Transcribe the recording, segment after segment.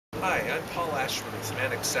Hi, I'm Paul Ashman with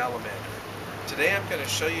Manic Salamander. Today I'm going to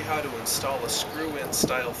show you how to install a screw-in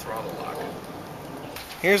style throttle lock.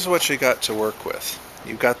 Here's what you got to work with.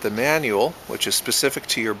 You've got the manual, which is specific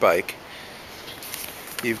to your bike.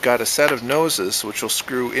 You've got a set of noses, which will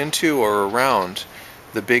screw into or around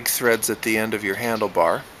the big threads at the end of your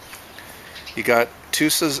handlebar. You got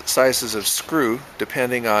two sizes of screw,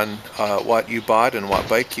 depending on what you bought and what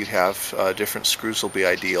bike you have. Different screws will be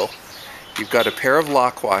ideal. You've got a pair of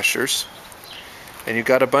lock washers, and you've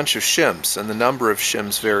got a bunch of shims, and the number of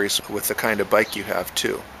shims varies with the kind of bike you have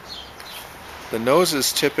too. The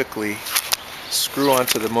noses typically screw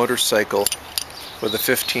onto the motorcycle with a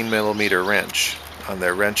 15mm wrench on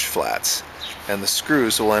their wrench flats, and the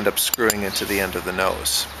screws will end up screwing into the end of the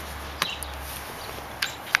nose.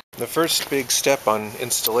 The first big step on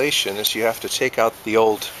installation is you have to take out the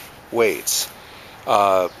old weights.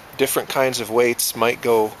 Different kinds of weights might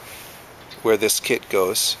go where this kit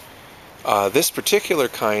goes. This particular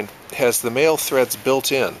kind has the male threads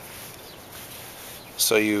built in.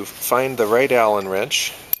 So you find the right Allen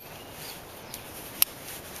wrench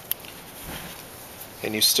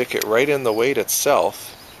and you stick it right in the weight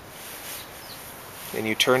itself and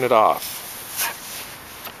you turn it off.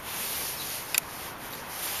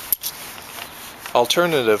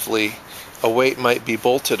 Alternatively, a weight might be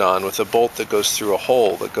bolted on with a bolt that goes through a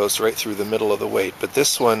hole that goes right through the middle of the weight, but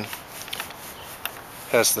this one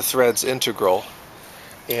has the threads integral,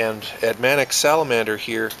 and at Manic Salamander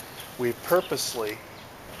here we've purposely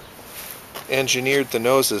engineered the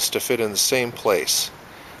noses to fit in the same place.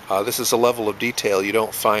 This is a level of detail you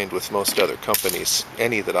don't find with most other companies,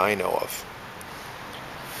 any that I know of.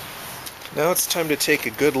 Now it's time to take a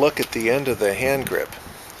good look at the end of the hand grip.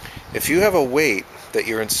 If you have a weight that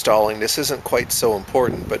you're installing, this isn't quite so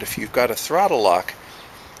important, but if you've got a throttle lock,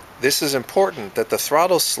 this is important that the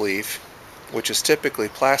throttle sleeve, which is typically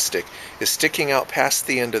plastic, is sticking out past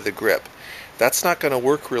the end of the grip. That's not going to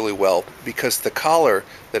work really well because the collar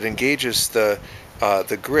that engages the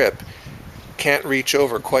grip can't reach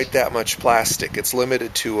over quite that much plastic. It's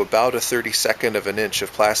limited to about 1/32 of an inch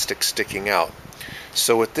of plastic sticking out.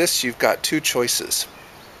 So with this you've got two choices.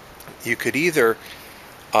 You could either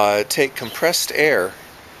take compressed air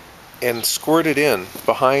and squirt it in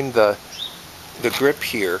behind the grip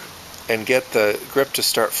here and get the grip to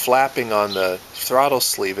start flapping on the throttle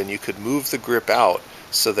sleeve, and you could move the grip out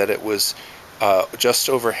so that it was just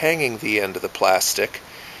overhanging the end of the plastic.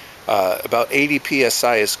 About 80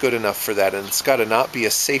 psi is good enough for that, and it's got to not be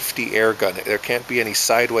a safety air gun. There can't be any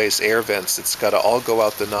sideways air vents. It's got to all go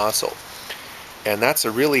out the nozzle, and that's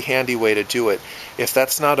a really handy way to do it. If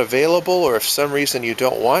that's not available, or if for some reason you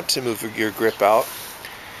don't want to move your grip out,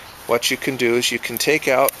 what you can do is you can take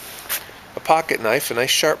out a pocket knife, a nice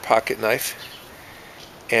sharp pocket knife,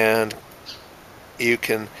 and you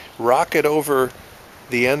can rock it over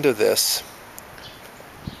the end of this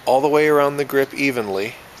all the way around the grip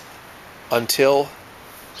evenly until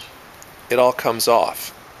it all comes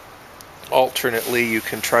off. Alternately, you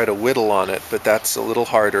can try to whittle on it, but that's a little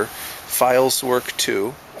harder. Files work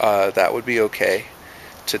too. That would be okay,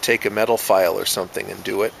 to take a metal file or something and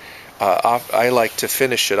do it. I like to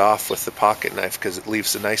finish it off with the pocket knife because it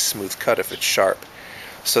leaves a nice smooth cut if it's sharp.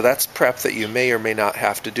 So that's prep that you may or may not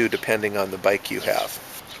have to do depending on the bike you have.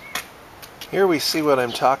 Here we see what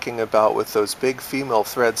I'm talking about with those big female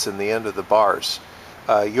threads in the end of the bars.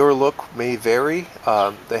 Your look may vary.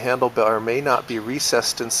 The handlebar may not be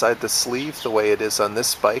recessed inside the sleeve the way it is on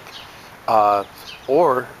this bike,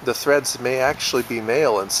 or the threads may actually be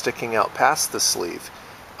male and sticking out past the sleeve.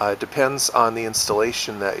 It depends on the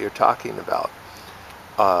installation that you're talking about,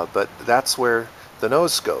 but that's where the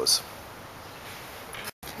nose goes.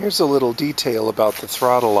 Here's a little detail about the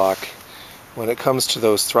throttle lock when it comes to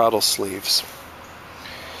those throttle sleeves.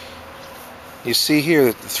 You see here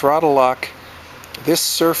that the throttle lock, this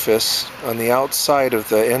surface on the outside of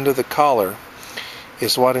the end of the collar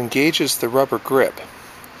is what engages the rubber grip.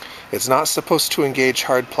 It's not supposed to engage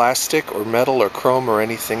hard plastic or metal or chrome or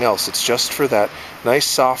anything else. It's just for that nice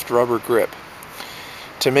soft rubber grip.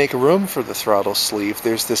 To make room for the throttle sleeve,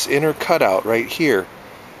 there's this inner cutout right here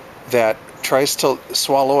that tries to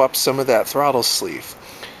swallow up some of that throttle sleeve.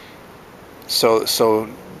 So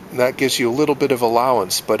that gives you a little bit of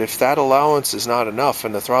allowance, but if that allowance is not enough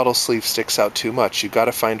and the throttle sleeve sticks out too much, you've got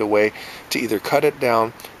to find a way to either cut it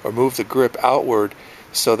down or move the grip outward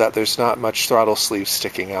so that there's not much throttle sleeve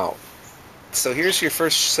sticking out. So here's your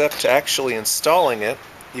first step to actually installing it.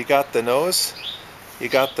 You got the nose, you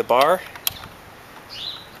got the bar.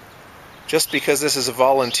 Just because this is a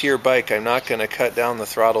volunteer bike, I'm not going to cut down the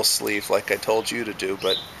throttle sleeve like I told you to do,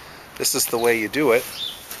 but this is the way you do it.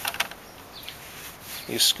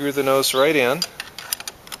 You screw the nose right in,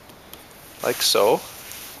 like so.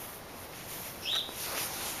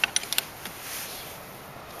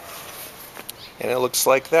 And it looks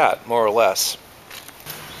like that, more or less.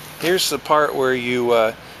 Here's the part where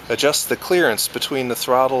you adjust the clearance between the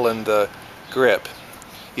throttle and the grip.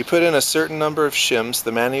 You put in a certain number of shims,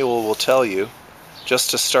 the manual will tell you,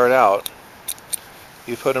 just to start out.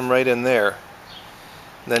 You put them right in there.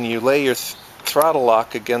 Then you lay your throttle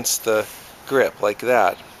lock against the grip, like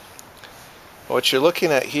that. What you're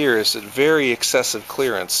looking at here is a very excessive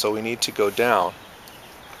clearance, so we need to go down.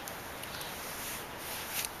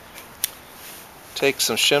 Take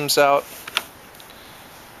some shims out.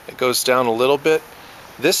 It goes down a little bit.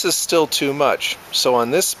 This is still too much. So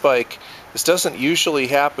on this bike, this doesn't usually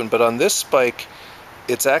happen, but on this bike,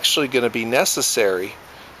 it's actually going to be necessary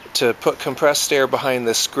to put compressed air behind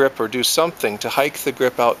this grip or do something to hike the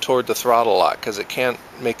grip out toward the throttle lock, because it can't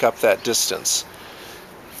make up that distance.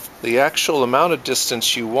 The actual amount of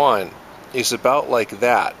distance you want is about like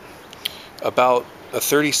that. About a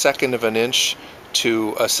 32nd of an inch to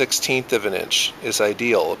a 1/16 of an inch is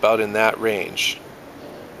ideal, about in that range.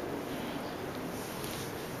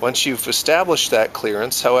 Once you've established that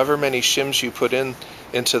clearance, however many shims you put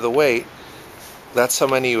into the weight, that's how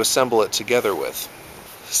many you assemble it together with.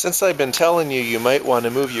 Since I've been telling you might want to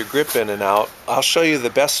move your grip in and out, I'll show you the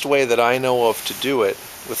best way that I know of to do it.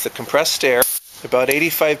 With the compressed air, about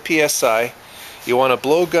 85 psi, you want a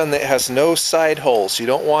blowgun that has no side holes. You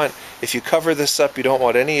don't want, if you cover this up, you don't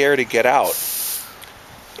want any air to get out.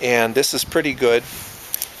 And this is pretty good.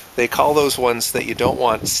 They call those ones that you don't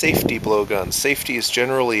want safety blowguns. Safety is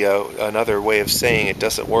generally another way of saying it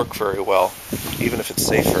doesn't work very well, even if it's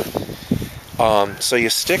safer. So you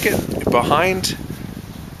stick it behind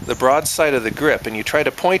the broad side of the grip and you try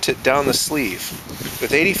to point it down the sleeve.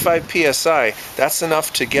 With 85 psi, that's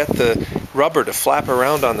enough to get the rubber to flap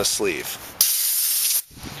around on the sleeve.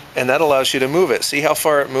 And that allows you to move it. See how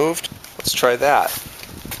far it moved? Let's try that.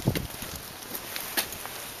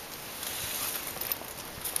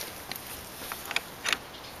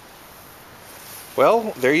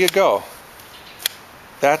 Well, there you go.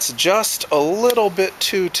 That's just a little bit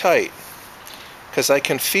too tight, because I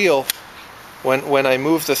can feel when I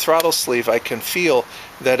move the throttle sleeve, I can feel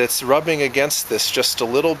that it's rubbing against this just a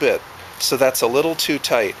little bit. So that's a little too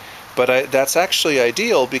tight. But that's actually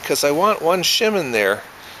ideal, because I want one shim in there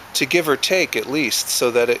to give or take at least,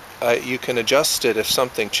 so that you can adjust it if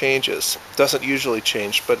something changes. Doesn't usually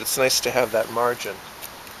change, but it's nice to have that margin.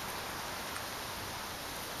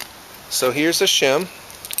 So here's a shim.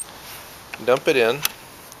 Dump it in.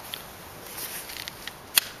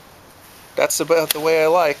 That's about the way I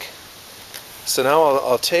like. So now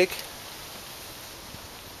I'll take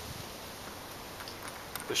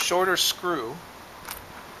the shorter screw,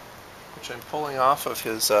 which I'm pulling off of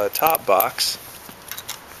his top box,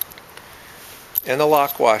 and the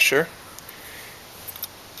lock washer.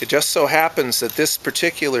 It just so happens that this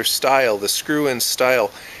particular style, the screw-in style,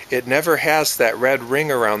 it never has that red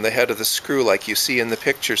ring around the head of the screw like you see in the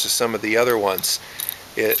pictures of some of the other ones.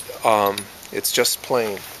 It's just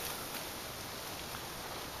plain.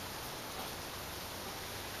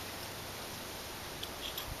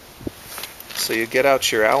 So you get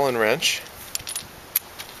out your Allen wrench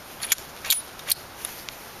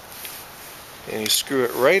and you screw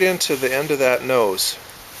it right into the end of that nose.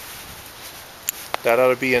 That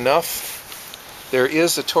ought to be enough. There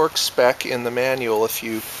is a torque spec in the manual if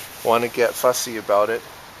you want to get fussy about it.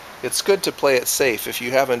 It's good to play it safe. If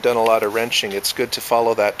you haven't done a lot of wrenching, it's good to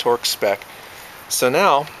follow that torque spec. So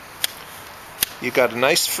now you've got a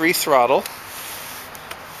nice free throttle,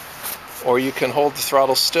 or you can hold the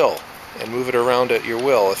throttle still and move it around at your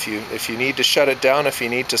will. If you need to shut it down, if you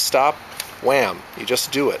need to stop, wham, you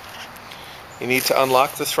just do it. You need to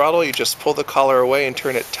unlock the throttle, you just pull the collar away and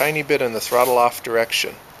turn it a tiny bit in the throttle off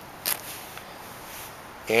direction.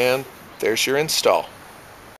 And there's your install.